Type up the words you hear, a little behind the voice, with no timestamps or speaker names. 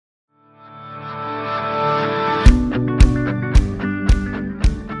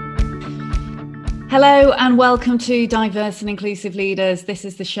Hello and welcome to Diverse and Inclusive Leaders. This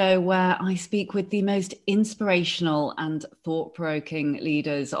is the show where I speak with the most inspirational and thought-provoking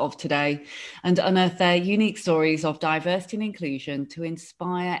leaders of today and unearth their unique stories of diversity and inclusion to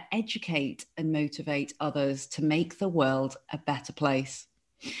inspire, educate and motivate others to make the world a better place.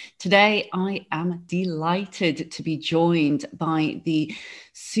 Today, I am delighted to be joined by the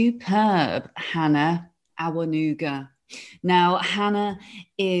superb Hannah Awonuga. Now, Hannah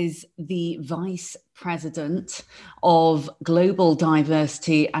is the Vice President of Global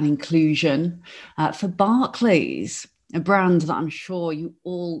Diversity and Inclusion for Barclays, a brand that I'm sure you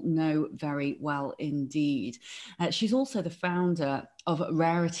all know very well indeed. She's also the founder of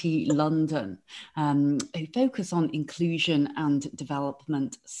Rarity London, who focus on inclusion and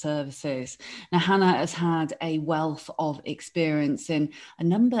development services. Now, Hannah has had a wealth of experience in a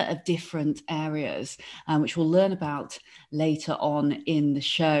number of different areas, which we'll learn about later on in the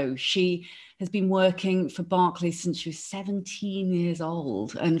show. She has been working for Barclays since she was 17 years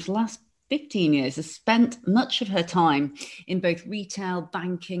old, and for the last 15 years has spent much of her time in both retail,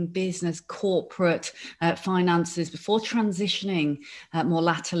 banking, business, corporate finances before transitioning more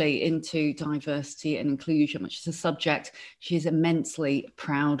latterly into diversity and inclusion, which is a subject she is immensely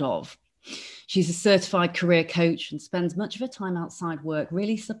proud of. She's a certified career coach and spends much of her time outside work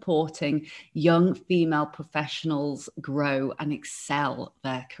really supporting young female professionals grow and excel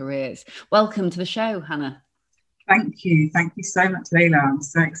their careers. Welcome to the show, Hannah. Thank you. Thank you so much, Layla. I'm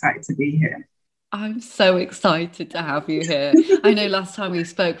so excited to be here. I'm so excited to have you here. I know last time we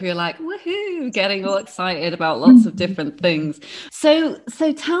spoke, we were like, woohoo, getting all excited about lots of different things. So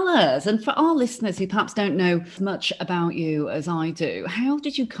tell us, and for our listeners who perhaps don't know as much about you as I do, how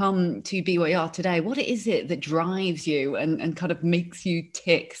did you come to be where you are today? What is it that drives you and kind of makes you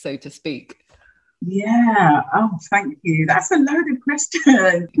tick, so to speak? Yeah. Oh, thank you. That's a loaded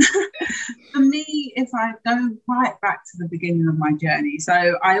question. For me, if I go right back to the beginning of my journey,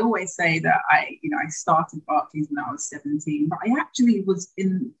 so I always say that I started Barclays when I was 17, but I actually was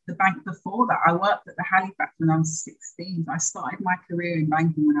in the bank before that. I worked at the Halifax when I was 16. I started my career in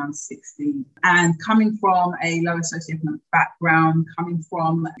banking when I was 16. And coming from a lower socioeconomic background, coming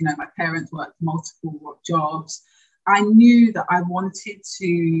from, my parents worked multiple jobs, I knew that I wanted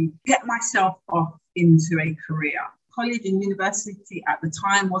to get myself off into a career. College and university at the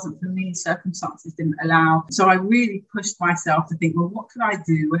time wasn't for me, circumstances didn't allow. So I really pushed myself to think, well, what could I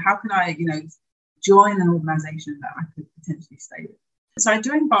do? How can I, join an organisation that I could potentially stay with? So I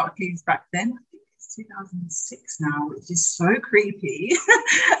joined Barclays back then. I think it's 2006 now, which is so creepy.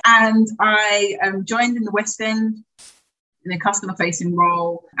 And I joined in the West End in a customer-facing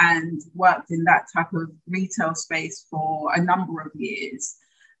role and worked in that type of retail space for a number of years.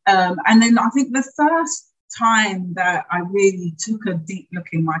 And then I think the first time that I really took a deep look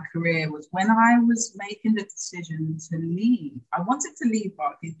in my career was when I was making the decision to leave. I wanted to leave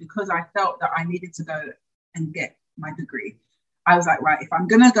Barclays because I felt that I needed to go and get my degree. I was like, right, if I'm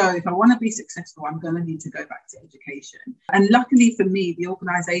going to go, if I want to be successful, I'm going to need to go back to education. And luckily for me, the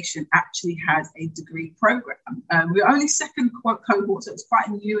organisation actually has a degree programme. We were only second cohort, so it was quite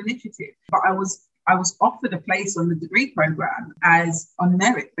a new initiative. But I was offered a place on the degree programme as on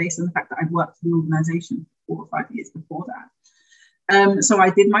merit based on the fact that I'd worked for the organisation for 4 or 5 years before that. So I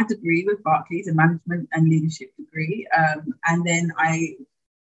did my degree with Barclays, a management and leadership degree. And then I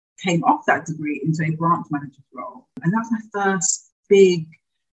came off that degree into a branch manager's role. And that's my first big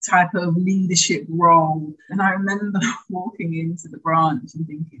type of leadership role. And I remember walking into the branch and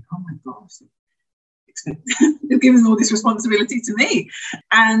thinking, oh my gosh, they've given all this responsibility to me.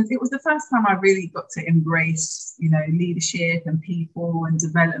 And it was the first time I really got to embrace, leadership and people and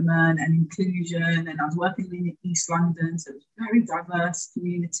development and inclusion. And I was working in East London, so it was a very diverse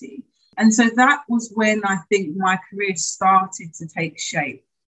community. And so that was when I think my career started to take shape.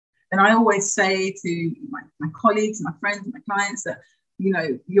 And I always say to my colleagues, my friends, my clients that,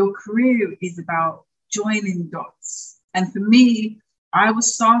 your career is about joining dots. And for me, I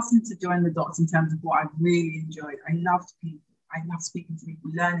was starting to join the dots in terms of what I really enjoyed. I loved people. I loved speaking to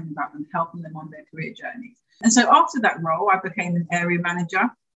people, learning about them, helping them on their career journeys. And so after that role, I became an area manager,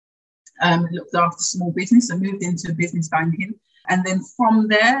 looked after small business. I moved into business banking. And then from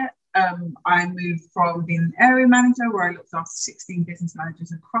there, I moved from being an area manager, where I looked after 16 business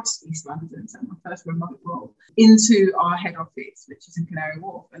managers across East London, so my first remote role, into our head office, which is in Canary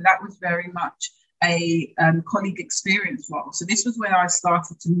Wharf. And that was very much a colleague experience role. So this was when I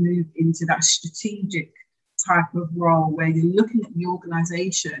started to move into that strategic type of role where you're looking at the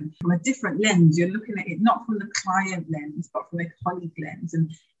organization from a different lens. You're looking at it not from the client lens, but from a colleague lens.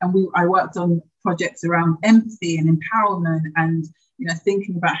 I worked on projects around empathy and empowerment, and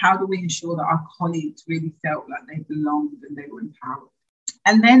thinking about how do we ensure that our colleagues really felt like they belonged and they were empowered.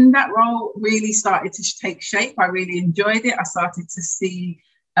 And then that role really started to take shape. I really enjoyed it. I started to see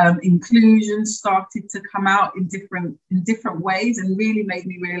inclusion started to come out in different ways, and really made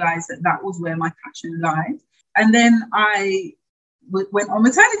me realize that was where my passion lied. And then I went on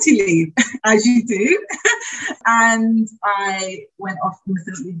maternity leave, as you do. And I went off on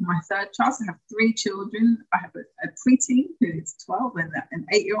maternity leave with my third child. So I have 3 children. I have a preteen who is 12 and an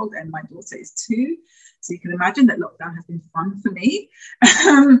 8-year-old, and my daughter is 2. So you can imagine that lockdown has been fun for me.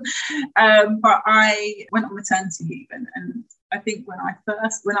 But I went on maternity leave, and I think when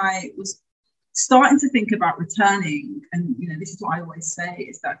I was starting to think about returning, and this is what I always say,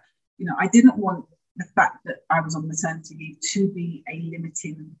 is that I didn't want the fact that I was on maternity leave to be a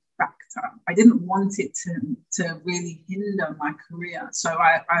limiting factor. I didn't want it to really hinder my career. So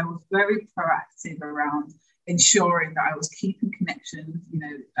I was very proactive around ensuring that I was keeping connection,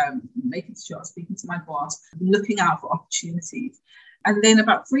 making sure I was speaking to my boss, looking out for opportunities. And then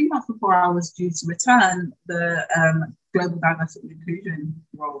about 3 months before I was due to return, the Global Diversity and Inclusion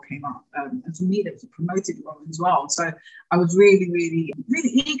role came up. And for me, that was a promoted role as well. So I was really, really, really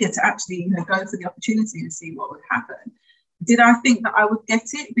eager to actually go for the opportunity and see what would happen. Did I think that I would get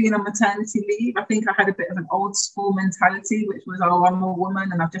it being on maternity leave? I think I had a bit of an old school mentality, which was, oh, I'm a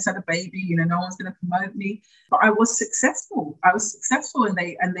woman and I've just had a baby, no one's going to promote me. But I was successful.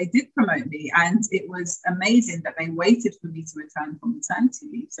 And they did promote me. And it was amazing that they waited for me to return from maternity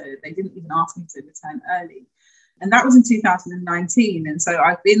leave. So they didn't even ask me to return early. And that was in 2019. And so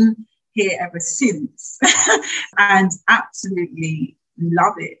I've been here ever since and absolutely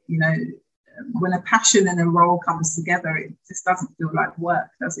love it. When a passion and a role comes together, it just doesn't feel like work,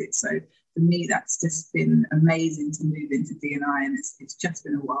 does it? So for me, that's just been amazing to move into D&I, and it's just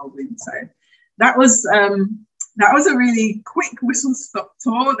been a whirlwind. So that was a really quick whistle-stop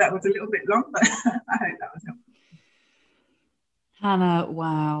tour. That was a little bit long, but I hope that was helpful. Hannah,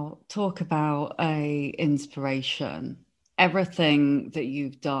 wow, talk about a inspiration. Everything that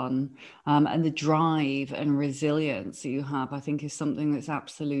you've done and the drive and resilience that you have, I think, is something that's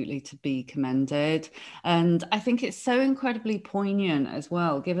absolutely to be commended. And I think it's so incredibly poignant as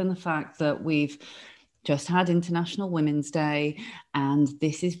well, given the fact that we've just had International Women's Day, and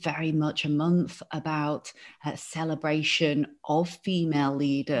this is very much a month about celebration of female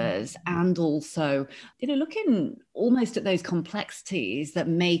leaders, and also, looking almost at those complexities that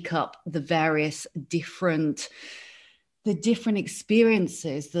make up the different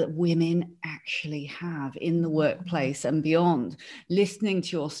experiences that women actually have in the workplace and beyond. Listening to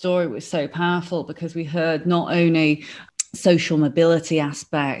your story was so powerful, because we heard not only social mobility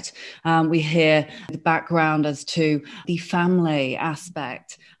aspect, we hear the background as to the family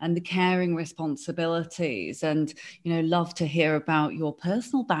aspect and the caring responsibilities, and love to hear about your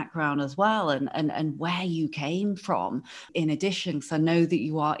personal background as well, and where you came from in addition, because I know that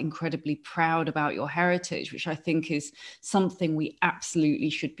you are incredibly proud about your heritage, which I think is something we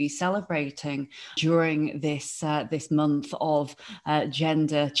absolutely should be celebrating during this month of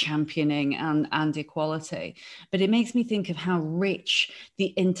gender championing and equality. But it makes me think of how rich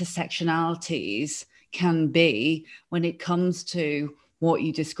the intersectionalities can be when it comes to what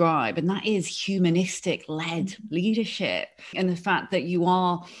you describe, and that is humanistic-led leadership. And the fact that you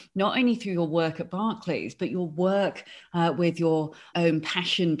are, not only through your work at Barclays, but your work with your own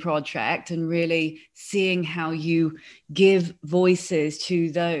passion project, and really seeing how you give voices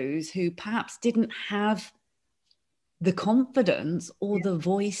to those who perhaps didn't have the confidence or the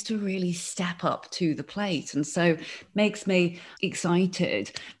voice to really step up to the plate. And so makes me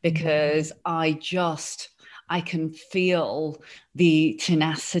excited, because I can feel the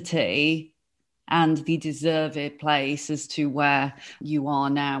tenacity and the deserved place as to where you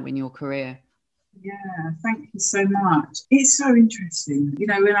are now in your career. Yeah, thank you so much. It's so interesting.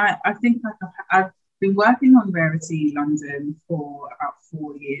 When I think I've been working on Rarity London for about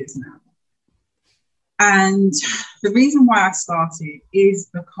 4 years now. And the reason why I started is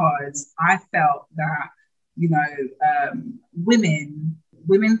because I felt that,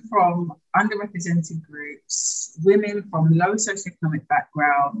 women from underrepresented groups, women from low socioeconomic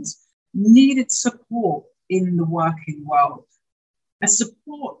backgrounds needed support in the working world. A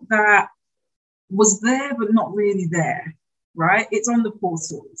support that was there, but not really there, right? It's on the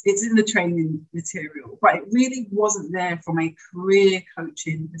portals, it's in the training material, but it really wasn't there from a career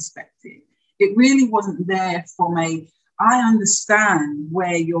coaching perspective. It really wasn't there from a I understand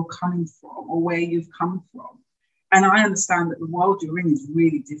where you're coming from or where you've come from. And I understand that the world you're in is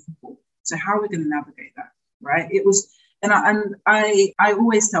really difficult. So how are we going to navigate that? Right. It was, and I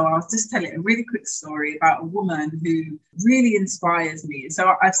always tell, I'll just tell it a really quick story about a woman who really inspires me.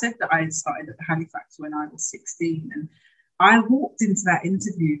 So I've said that I started at Halifax when I was 16, and I walked into that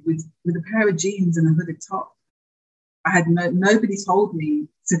interview with a pair of jeans and a hooded top. I had nobody told me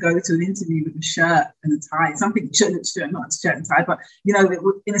to go to an interview with a shirt and a tie, something shirt, not a shirt and tie, but it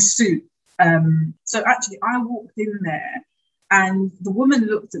was in a suit. So actually, I walked in there, and the woman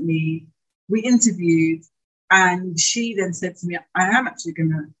looked at me. We interviewed, and she then said to me, "I am actually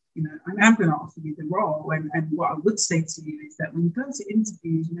going to, I am going to offer you the role. And what I would say to you is that when you go to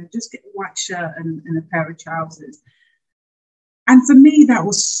interviews, just get a white shirt and a pair of trousers." And for me, that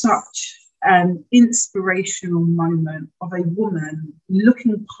was such an inspirational moment of a woman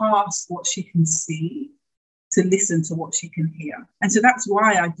looking past what she can see to listen to what she can hear. And so that's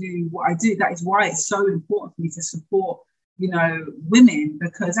why I do what I do. That is why it's so important for me to support, women,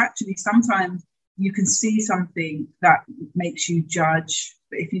 because actually sometimes you can see something that makes you judge.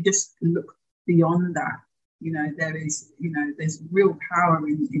 But if you just look beyond that, there is, there's real power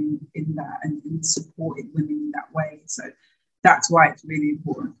in that and in supporting women in that way. So that's why it's really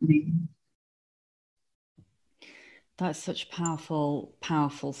important for me. That's such a powerful,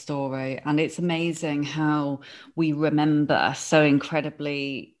 powerful story. And it's amazing how we remember so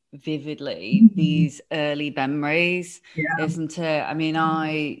incredibly vividly these early memories, isn't it? I mean,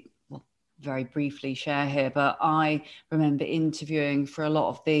 I will very briefly share here, but I remember interviewing for a lot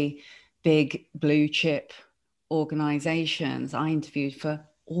of the big blue chip organizations. I interviewed for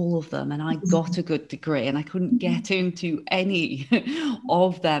all of them, and I got a good degree, and I couldn't get into any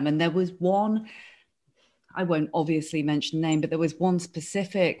of them. And there was one, I won't obviously mention the name, but there was one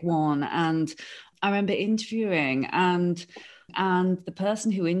specific one, and I remember interviewing, and the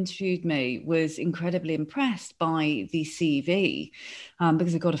person who interviewed me was incredibly impressed by the CV,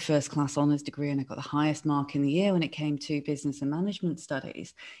 because I got a first-class honours degree and I got the highest mark in the year when it came to business and management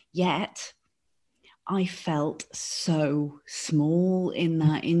studies. Yet I felt so small in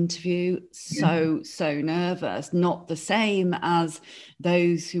that interview, so nervous, not the same as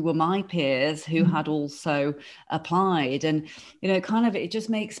those who were my peers who had also applied. And, it just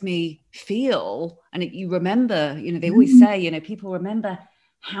makes me feel, and you remember, they always say, people remember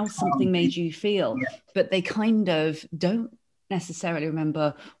how something made you feel, but they kind of don't necessarily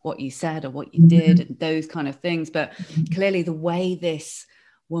remember what you said or what you did and those kind of things. But clearly the way this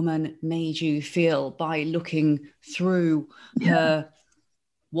woman made you feel by looking through her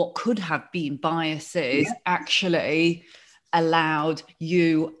what could have been biases actually allowed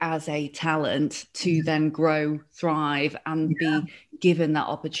you as a talent to then grow, thrive, and be given that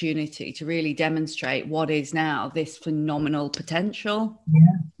opportunity to really demonstrate what is now this phenomenal potential.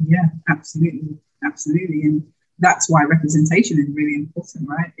 Absolutely And that's why representation is really important,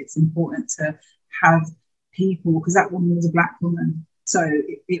 right? It's important to have people, because that woman was a Black woman. So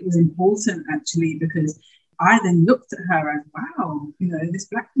it was important actually, because I then looked at her as, wow, this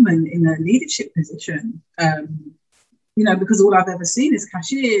Black woman in a leadership position, because all I've ever seen is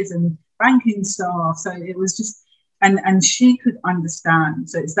cashiers and banking staff. So it was just, and she could understand.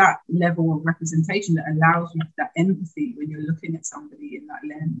 So it's that level of representation that allows you that empathy when you're looking at somebody in that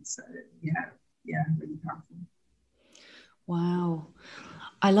lens. So really powerful. Wow.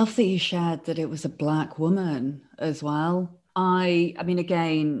 I love that you shared that it was a Black woman as well. I mean,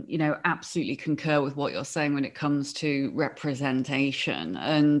 again, absolutely concur with what you're saying when it comes to representation.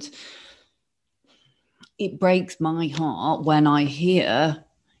 And it breaks my heart when I hear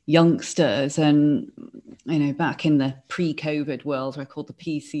youngsters, and, back in the pre-COVID world, or I call the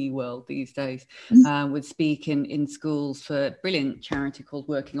PC world these days, would speak in schools for a brilliant charity called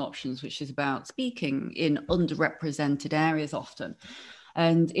Working Options, which is about speaking in underrepresented areas often.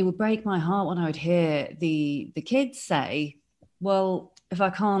 And it would break my heart when I would hear the kids say, well, if I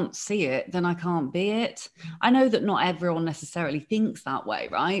can't see it, then I can't be it. I know that not everyone necessarily thinks that way,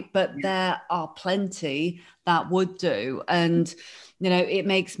 right? But there are plenty that would do. And, it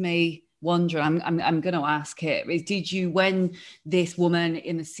makes me wonder, I'm going to ask here, did you, when this woman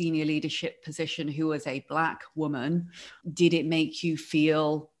in the senior leadership position who was a Black woman, did it make you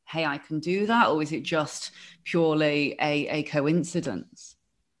feel, hey, I can do that? Or is it just purely a coincidence?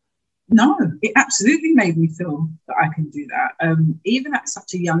 No, it absolutely made me feel that I can do that. Even at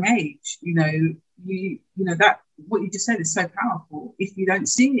such a young age, that what you just said is so powerful. If you don't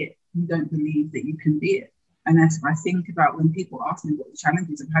see it, you don't believe that you can be it. And as I think about when people ask me what the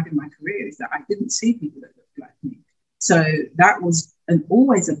challenges I've had in my career, is that I didn't see people that looked like me. So that was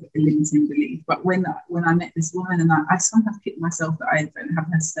always a limiting belief. But when I met this woman, and I sometimes kick myself that I don't have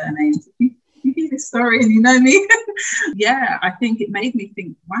her surname. You hear this story and you know me. Yeah, I think it made me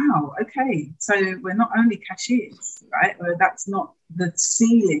think, wow, okay, so we're not only cashiers, right? Or that's not the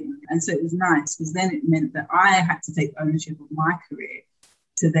ceiling. And so it was nice because then it meant that I had to take ownership of my career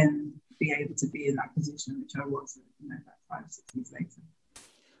to then be able to be in that position, which I was, about 5-6 years later.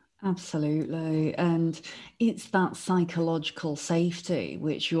 Absolutely. And it's that psychological safety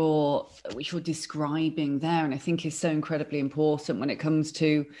which you're describing there, and I think is so incredibly important when it comes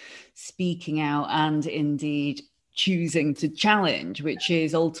to speaking out and indeed choosing to challenge, which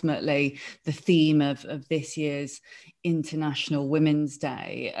is ultimately the theme of this year's International Women's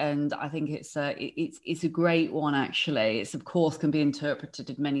Day. And I think it's a great one, actually. It's, of course, can be interpreted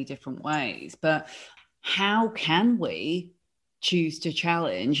in many different ways, but how can we choose to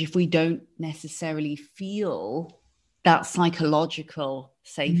challenge if we don't necessarily feel that psychological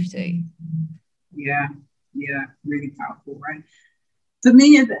safety? Yeah, really powerful, right? For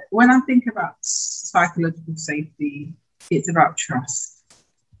me, when I think about psychological safety, it's about trust,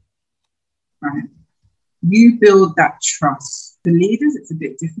 right? You build that trust. For leaders, it's a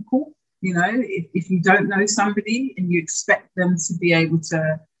bit difficult, if you don't know somebody and you expect them to be able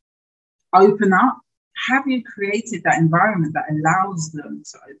to open up. Have you created that environment that allows them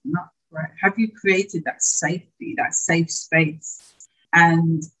to open up, right? Have you created that safety, that safe space?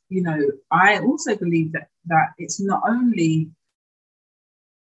 And, I also believe that it's not only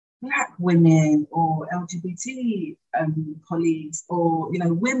Black women or LGBT colleagues or,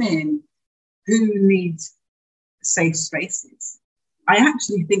 women who need safe spaces. I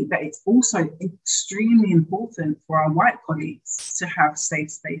actually think that it's also extremely important for our white colleagues to have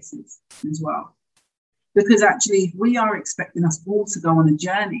safe spaces as well. Because actually, if we are expecting us all to go on a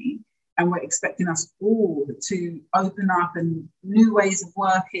journey and we're expecting us all to open up and new ways of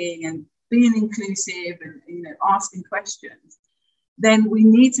working and being inclusive and asking questions, then we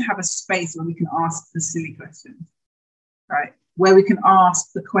need to have a space where we can ask the silly questions, right? Where we can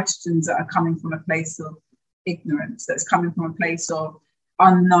ask the questions that are coming from a place of ignorance, that's coming from a place of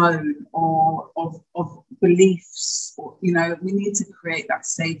unknown or of beliefs. Or, we need to create that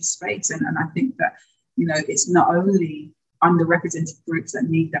safe space. And I think that it's not only underrepresented groups that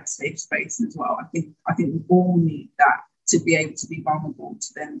need that safe space as well. I think we all need that to be able to be vulnerable, to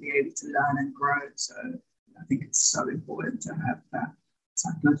then be able to learn and grow. So I think it's so important to have that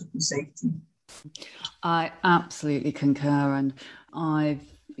psychological safety. I absolutely concur. And I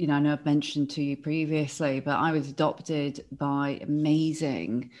know I've mentioned to you previously, but I was adopted by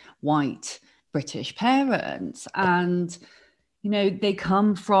amazing white British parents. And, they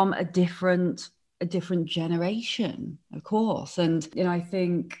come from a different generation, of course. And, I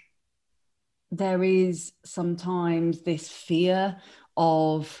think there is sometimes this fear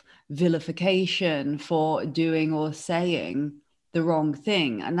of vilification for doing or saying the wrong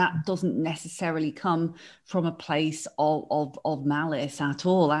thing. And that doesn't necessarily come from a place of malice at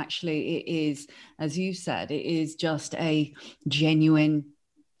all. Actually, it is, as you said, it is just a genuine,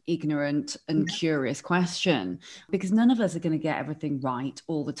 ignorant and curious question, because none of us are going to get everything right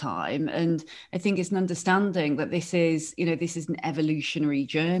all the time. And I think it's an understanding that this is an evolutionary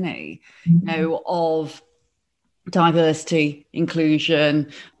journey, of diversity,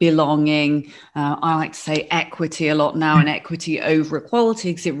 inclusion, belonging. I like to say equity a lot now, and equity over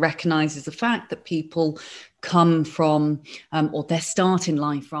equality, because it recognizes the fact that people come from, or their start in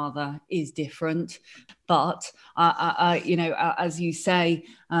life rather, is different. But as you say,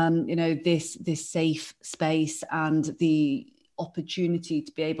 this safe space and the opportunity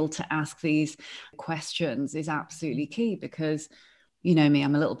to be able to ask these questions is absolutely key, because you know me,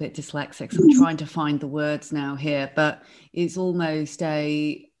 I'm a little bit dyslexic, so I'm trying to find the words now here, but it's almost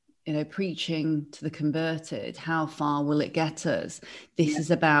a, preaching to the converted. How far will it get us? This is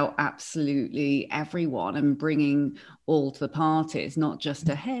about absolutely everyone and bringing all to the party. It's not just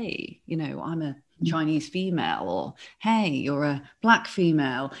a, hey, I'm a Chinese female, or hey, you're a Black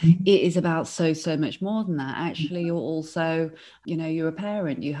female. It is about so much more than that. Actually, you're also, you're a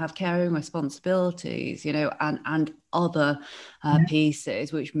parent, you have caring responsibilities, and other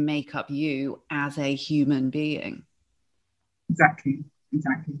pieces which make up you as a human being. Exactly.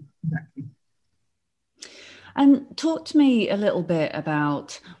 And talk to me a little bit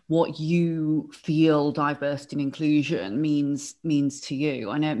about what you feel diversity and inclusion means to you.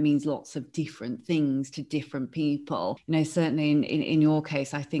 I know it means lots of different things to different people. Certainly in your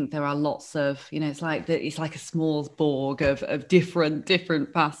case, I think there are lots of, it's like a smorgasbord of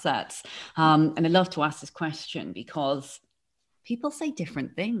different facets. And I love to ask this question because people say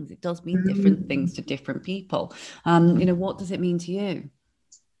different things. It does mean different things to different people. What does it mean to you?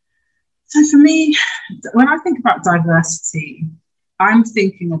 So for me, when I think about diversity, I'm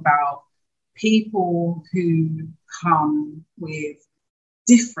thinking about people who come with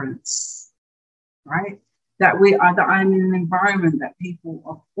difference, right? That I'm in an environment that people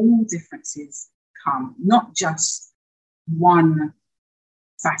of all differences come, not just one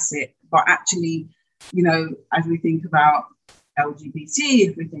facet, but actually, as we think about LGBT,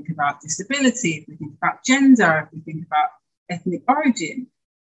 if we think about disability, if we think about gender, if we think about ethnic origin,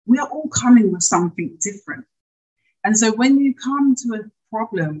 we are all coming with something different. And so when you come to a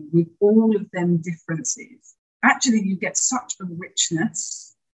problem with all of them differences, actually you get such a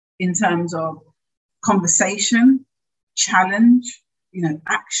richness in terms of conversation, challenge,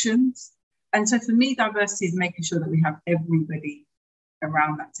 actions. And so for me, diversity is making sure that we have everybody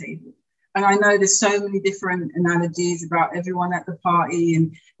around that table. And I know there's so many different analogies about everyone at the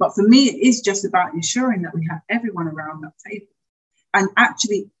party, but for me, it is just about ensuring that we have everyone around that table and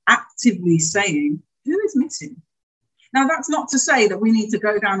actually actively saying, who is missing? Now, that's not to say that we need to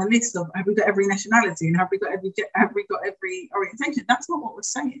go down a list of, have we got every nationality and have we got every orientation? That's not what we're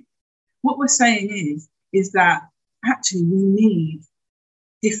saying. What we're saying is that actually we need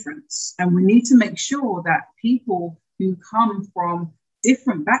difference, and we need to make sure that people who come from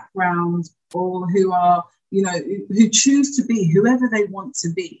different backgrounds or who are, who choose to be whoever they want to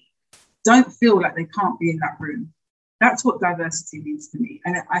be, don't feel like they can't be in that room. That's what diversity means to me.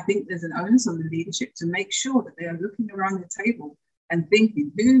 And I think there's an onus on the leadership to make sure that they are looking around the table and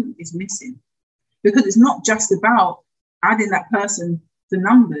thinking, who is missing? Because it's not just about adding that person to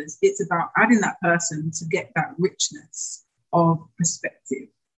numbers, it's about adding that person to get that richness of perspective.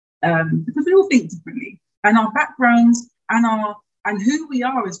 Because we all think differently. And our backgrounds and who we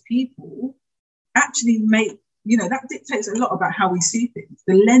are as people actually make, that dictates a lot about how we see things,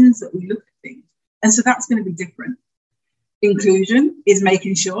 the lens that we look at things. And so that's going to be different. Inclusion is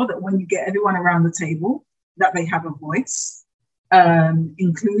making sure that when you get everyone around the table, that they have a voice.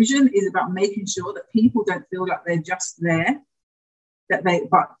 Inclusion is about making sure that people don't feel like they're just there,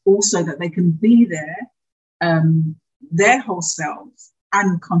 but also that they can be there, their whole selves,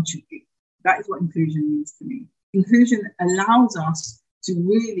 and contribute. That is what inclusion means to me. Inclusion allows us to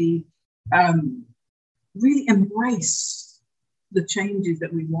really embrace the changes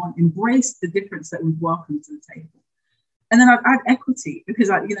that we want, embrace the difference that we welcome to the table. And then I'd add equity, because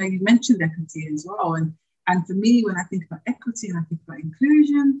you mentioned equity as well. And for me, when I think about equity and I think about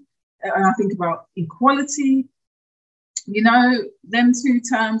inclusion and I think about equality, them two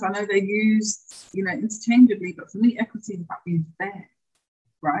terms, I know they're used, interchangeably, but for me, equity is about being fair,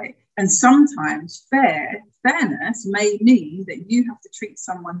 right? And sometimes fairness may mean that you have to treat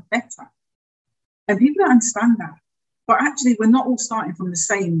someone better. And people don't understand that. But actually, we're not all starting from the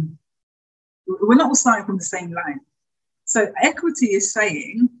same line. So equity is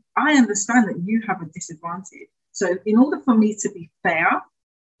saying, I understand that you have a disadvantage. So in order for me to be fair,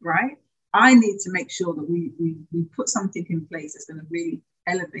 right, I need to make sure that we put something in place that's going to really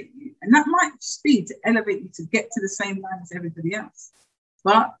elevate you. And that might just be to elevate you to get to the same line as everybody else.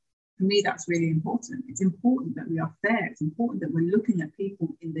 But for me, that's really important. It's important that we are fair. It's important that we're looking at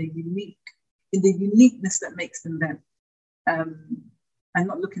people in the uniqueness that makes them them, and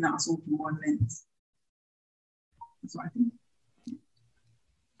not looking at us all from one lens. That's what I think.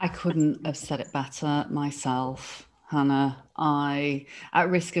 I couldn't have said it better myself, Hannah. At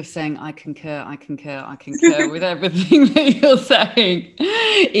risk of saying I concur with everything that you're saying,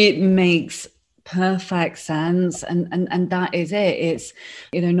 it makes perfect sense, and that is it. It's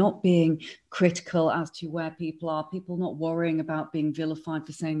not being critical as to where people are, people not worrying about being vilified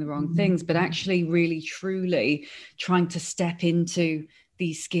for saying the wrong things, but actually really truly trying to step into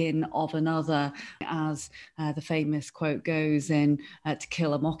the skin of another, as the famous quote goes in To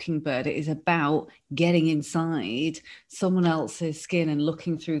Kill a Mockingbird. It is about getting inside someone else's skin and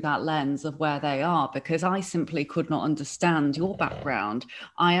looking through that lens of where they are, because I simply could not understand your background.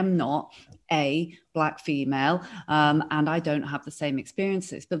 I am not a Black female, and I don't have the same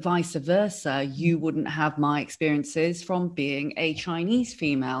experiences, but vice versa, you wouldn't have my experiences from being a Chinese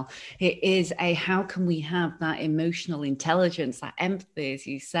female. It is how can we have that emotional intelligence, that empathy, as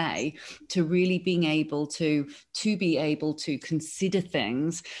you say, to really being able to be able to consider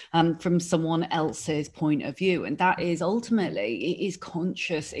things from someone else's point of view. And that is ultimately, it is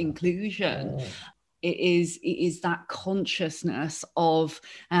conscious inclusion. It is that consciousness of,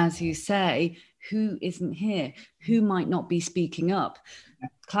 as you say, who isn't here, who might not be speaking up.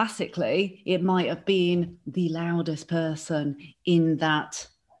 Classically, it might have been the loudest person in that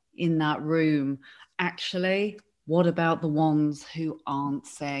room. Actually, what about the ones who aren't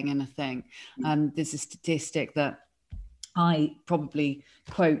saying anything? There's a statistic that I probably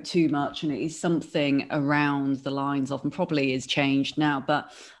quote too much, and it is something around the lines of, and probably is changed now,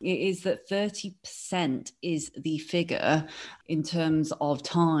 but it is that 30% is the figure in terms of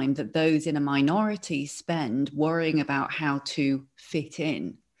time that those in a minority spend worrying about how to fit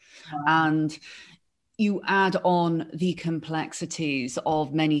in. Wow. And you add on the complexities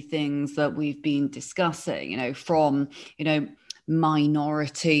of many things that we've been discussing, from,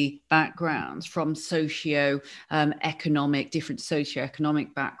 minority backgrounds, from different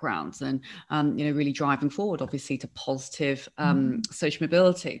socioeconomic backgrounds, and really driving forward obviously to positive social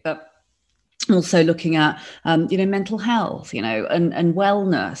mobility, but also looking at mental health, and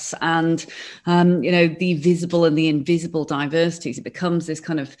wellness, and the visible and the invisible diversities. It becomes this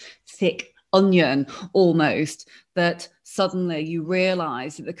kind of thick onion almost, that suddenly you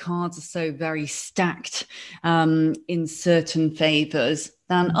realize that the cards are so very stacked in certain favors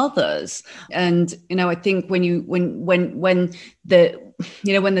than others. And I think when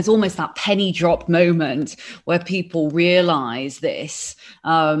there's almost that penny drop moment where people realize this,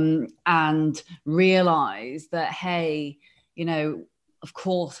 and realize that, hey, of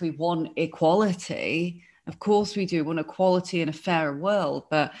course we want equality. Of course we do want equality in a fairer world,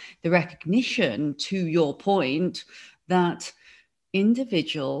 but the recognition, to your point, that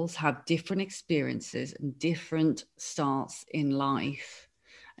individuals have different experiences and different starts in life.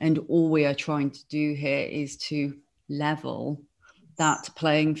 And all we are trying to do here is to level that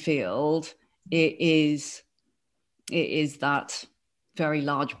playing field. It is that very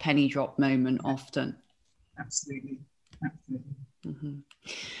large penny drop moment often. Absolutely. Mm-hmm.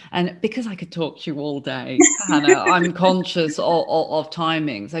 And because I could talk to you all day, Hannah, I'm conscious of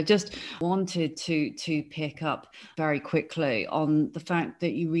timings. I just wanted to pick up very quickly on the fact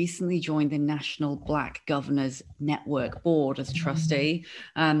that you recently joined the National Black Governors Network Board as a trustee.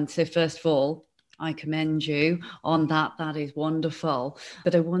 So first of all, I commend you on that. That is wonderful.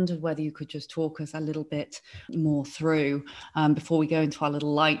 But I wondered whether you could just talk us a little bit more through, before we go into our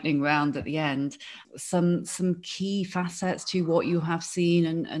little lightning round at the end, some key facets to what you have seen,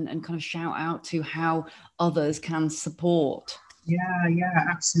 and kind of shout out to how others can support. Yeah,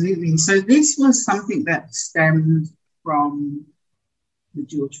 absolutely. So this was something that stemmed from the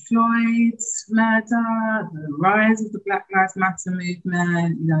George Floyd's murder, the rise of the Black Lives Matter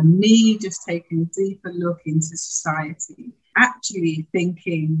movement, me just taking a deeper look into society, actually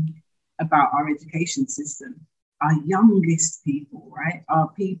thinking about our education system, our youngest people, right? Our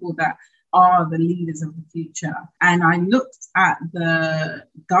people that are the leaders of the future. And I looked at the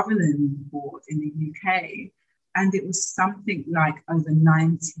governing board in the UK, and it was something like over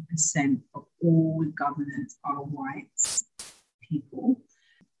 90% of all governors are white people.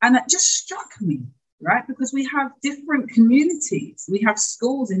 And that just struck me, right? Because we have different communities. We have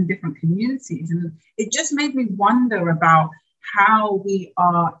schools in different communities. And it just made me wonder about how we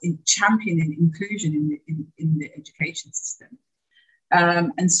are championing inclusion in the education system.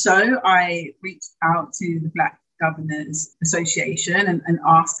 And so I reached out to the Black Governors Association and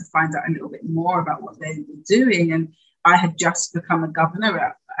asked to find out a little bit more about what they were doing. And I had just become a governor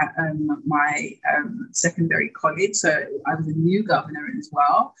at my secondary college, so I was a new governor as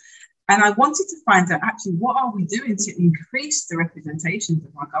well. And I wanted to find out actually what are we doing to increase the representations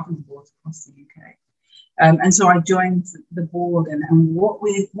of our governing boards across the UK. And so I joined the board, and what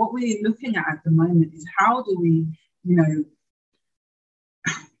we're looking at the moment is how do we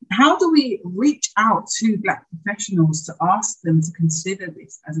reach out to Black professionals to ask them to consider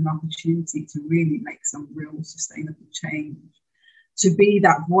this as an opportunity to really make some real sustainable change, to be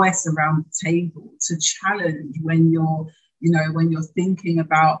that voice around the table, to challenge when you're thinking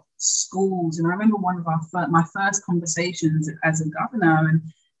about schools. And I remember one of my first conversations as a governor,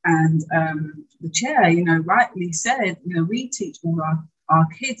 and the chair, rightly said, we teach all our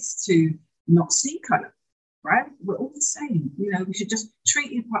kids to not see colour, right? We're all the same. We should just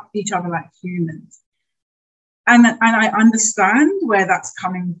treat each other like humans. And I understand where that's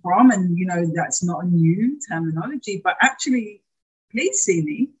coming from, and that's not a new terminology, but actually, please see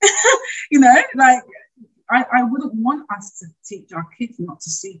me. I wouldn't want us to teach our kids not to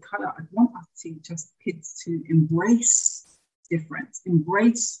see colour. I'd want us to teach our kids to embrace difference,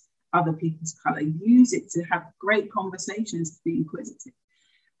 embrace other people's colour, use it to have great conversations, to be inquisitive.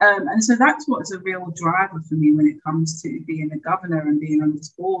 And so that's what's a real driver for me when it comes to being a governor and being on this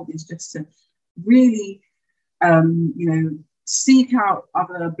board, is just to really, seek out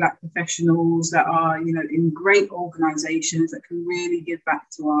other Black professionals that are, in great organisations that can really give back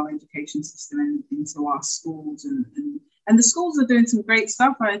to our education system and into our schools and And the schools are doing some great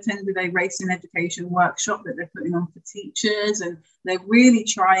stuff. I attended a race in education workshop that they're putting on for teachers, and they're really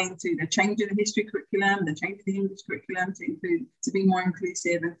trying to, they're changing the history curriculum, they're changing the English curriculum to be more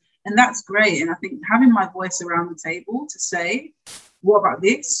inclusive. And that's great. And I think having my voice around the table to say, what about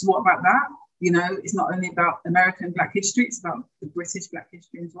this? What about that? You know, it's not only about American Black history, it's about the British Black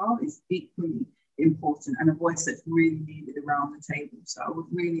history as well. It's equally important, and a voice that's really needed around the table. So I would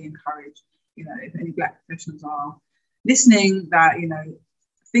really encourage, you know, if any Black professionals are listening, that, you know,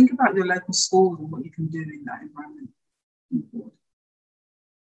 think about your local schools and what you can do in that environment.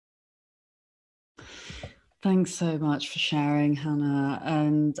 Thanks so much for sharing, Hannah.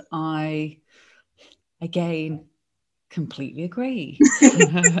 And I, again, completely agree.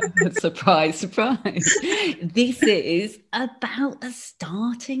 Surprise, surprise. This is about us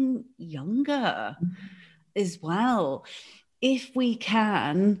starting younger as well. If we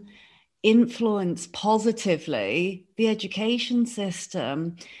can influence positively the education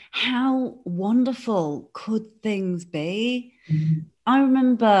system, how wonderful could things be? I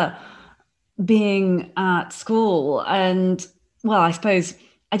remember being at school, and, well, I suppose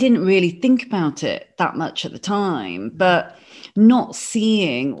I didn't really think about it that much at the time, but not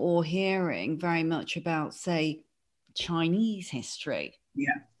seeing or hearing very much about, say, Chinese history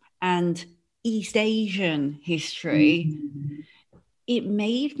and East Asian history, it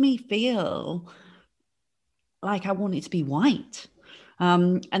made me feel like I wanted to be white.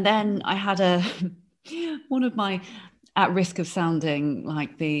 And then I had one of my, at risk of sounding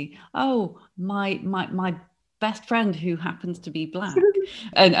like my best friend who happens to be Black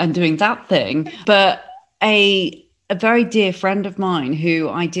and doing that thing, but a very dear friend of mine who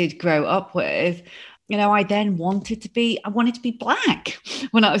I did grow up with, you know, I wanted to be Black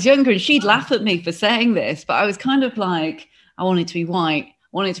when I was younger, and she'd laugh at me for saying this, but I was kind of like, I wanted to be white, I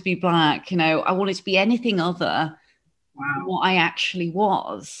wanted to be Black, you know, I wanted to be anything other than what I actually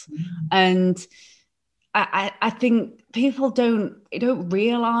was. And I think people don't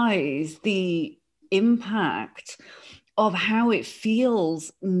realize the impact of how it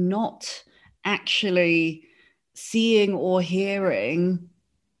feels not actually seeing or hearing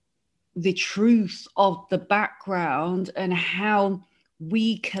the truth of the background, and how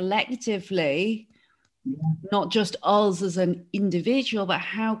we collectively, not just us as an individual, but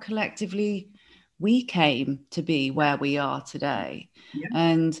how collectively we came to be where we are today.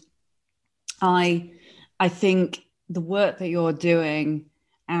 And I think the work that you're doing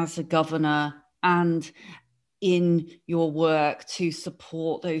as a governor, and in your work to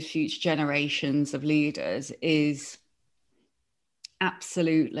support those future generations of leaders, is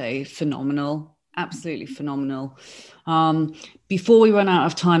absolutely phenomenal. Absolutely phenomenal. Before we run out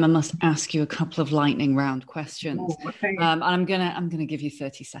of time, I must ask you a couple of lightning round questions. And I'm gonna give you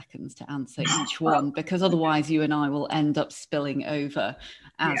 30 seconds to answer each one, because otherwise you and I will end up spilling over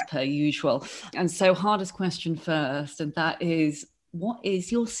as per usual. And so, hardest question first, and that is, what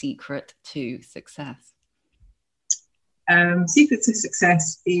is your secret to success? Secret to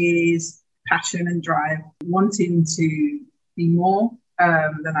success is passion and drive, wanting to be more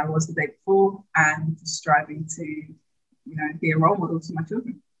than I was the day before, and striving to, you know, be a role model to my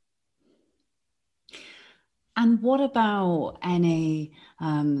children. And what about any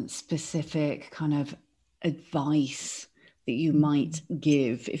specific kind of advice that you might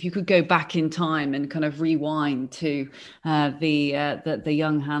give, if you could go back in time and kind of rewind to the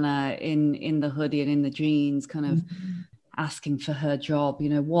young Hannah in the hoodie and in the jeans, kind of asking for her job? You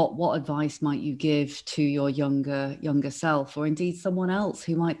know, what advice might you give to your younger self, or indeed someone else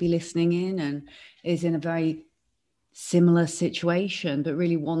who might be listening in and is in a very similar situation but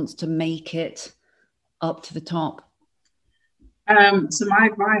really wants to make it up to the top? So my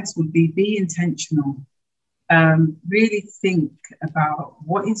advice would be intentional. Really think about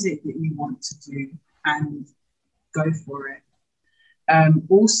what is it that you want to do and go for it.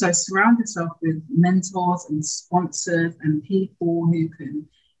 Also surround yourself with mentors and sponsors and people who can,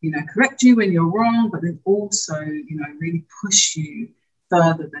 you know, correct you when you're wrong, but then also, you know, really push you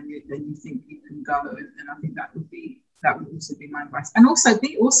further than you think you can go. And I think that would also be my advice. And also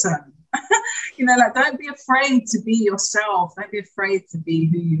be awesome. You know, like, don't be afraid to be yourself. Don't be afraid to be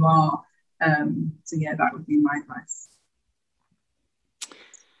who you are. So yeah, that would be my advice.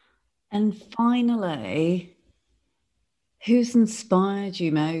 And finally, who's inspired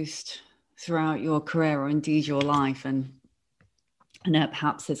you most throughout your career, or indeed your life? And I know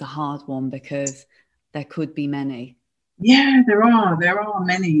perhaps it's a hard one because there could be many. Yeah, there are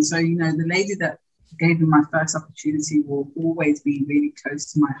many. So, you know, the lady that gave me my first opportunity will always be really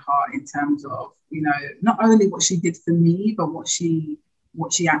close to my heart, in terms of, you know, not only what she did for me, but what she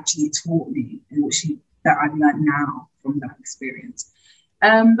actually taught me, and that I've learned now from that experience.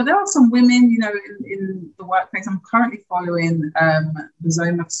 But there are some women, you know, in the workplace. I'm currently following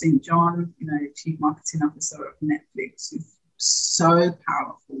Zoma St. John, you know, Chief Marketing Officer of Netflix, who's so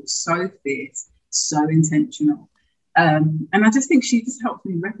powerful, so fierce, so intentional. And I just think she just helps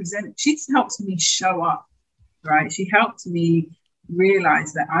me represent, she just helps me show up, right? She helps me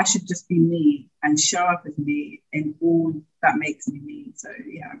realize that I should just be me and show up as me in all that makes me me. So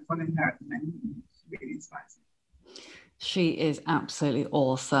yeah, I'm following her at the moment. It really inspires me. She is absolutely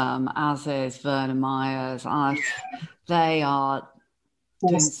awesome, as is Verna Myers. They are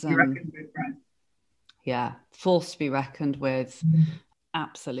force to be reckoned with, right? Yeah, force to be reckoned with.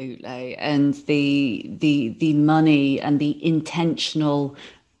 Absolutely. And the money and the intentional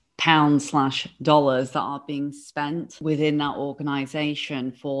pounds/dollars that are being spent within that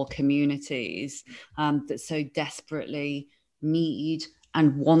organization for communities that so desperately need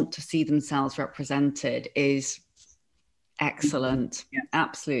and want to see themselves represented is excellent. Yeah.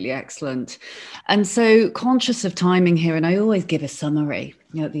 Absolutely excellent. And so, conscious of timing here, and I always give a summary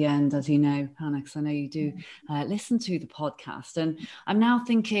at the end, as you know, Hannah, because I know you do listen to the podcast. And I'm now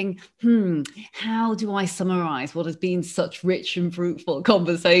thinking, how do I summarize what has been such rich and fruitful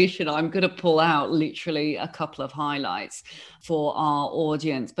conversation? I'm going to pull out literally a couple of highlights for our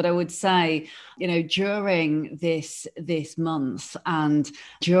audience. But I would say, you know, during this month and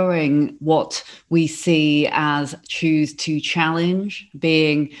during what we see as Choose to Challenge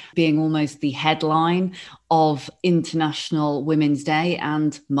being almost the headline of International Women's Day and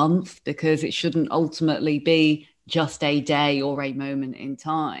month, because it shouldn't ultimately be just a day or a moment in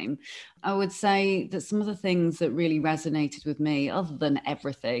time, I would say that some of the things that really resonated with me, other than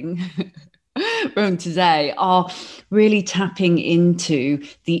everything from today, are really tapping into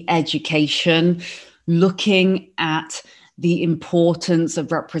the education, looking at the importance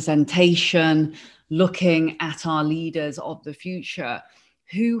of representation, looking at our leaders of the future.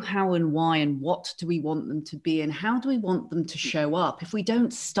 Who, how, and why, and what do we want them to be, and how do we want them to show up? If we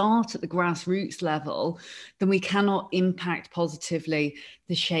don't start at the grassroots level, then we cannot impact positively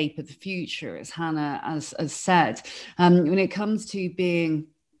the shape of the future, as Hannah has said. When it comes to being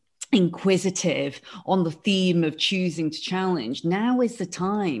inquisitive on the theme of choosing to challenge, now is the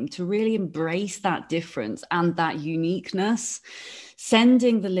time to really embrace that difference and that uniqueness.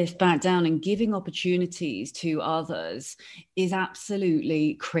 Sending the lift back down and giving opportunities to others is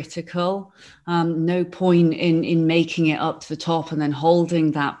absolutely critical. No point in making it up to the top and then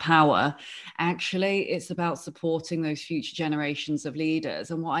holding that power. Actually, it's about supporting those future generations of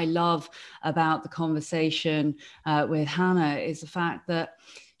leaders. And what I love about the conversation with Hannah is the fact that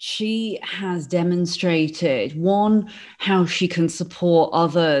she has demonstrated, one, how she can support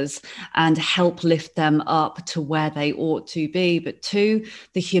others and help lift them up to where they ought to be, but two,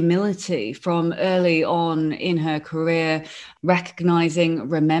 the humility from early on in her career, recognizing,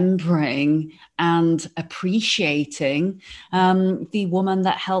 remembering, and appreciating the woman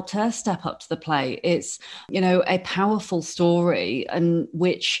that helped her step up to the plate. It's, you know, a powerful story, and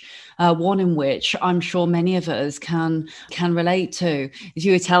one in which I'm sure many of us can relate to. As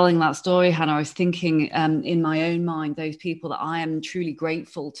you were telling that story, Hannah, I was thinking in my own mind, those people that I am truly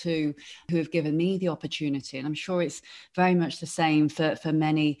grateful to who have given me the opportunity. And I'm sure it's very much the same for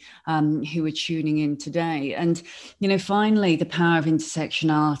many who are tuning in today. And, you know, finally, the power of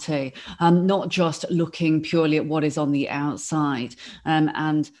intersectionality, not just looking purely at what is on the outside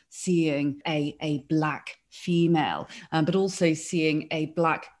and seeing a Black female, but also seeing a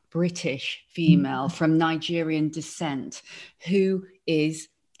Black British female from Nigerian descent who is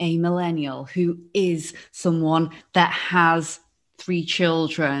a millennial, who is someone that has 3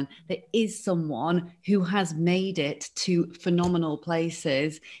 children, that is someone who has made it to phenomenal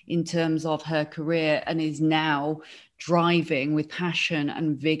places in terms of her career and is now driving with passion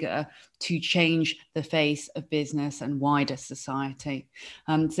and vigor to change the face of business and wider society.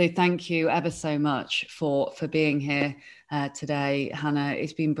 So thank you ever so much for being here today, Hannah.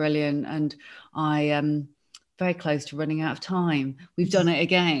 It's been brilliant, and I am very close to running out of time. We've done it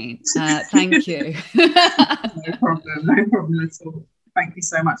again. Thank you. No problem at all. Thank you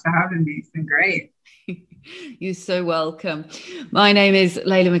so much for having me. It's been great. You're so welcome. My name is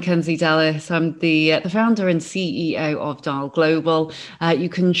Layla Mackenzie Dallas. I'm the founder and CEO of Dial Global. You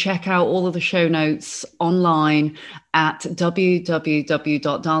can check out all of the show notes online at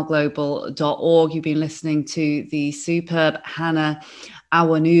www.dialglobal.org. You've been listening to the superb Hannah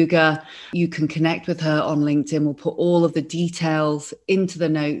Awonuga. You can connect with her on LinkedIn. We'll put all of the details into the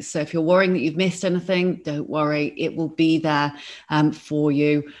notes. So if you're worrying that you've missed anything, don't worry. It will be there for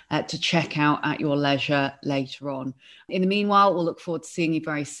you to check out at your leisure later on. In the meanwhile, we'll look forward to seeing you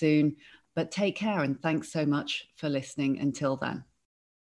very soon But take care, and thanks so much for listening until then.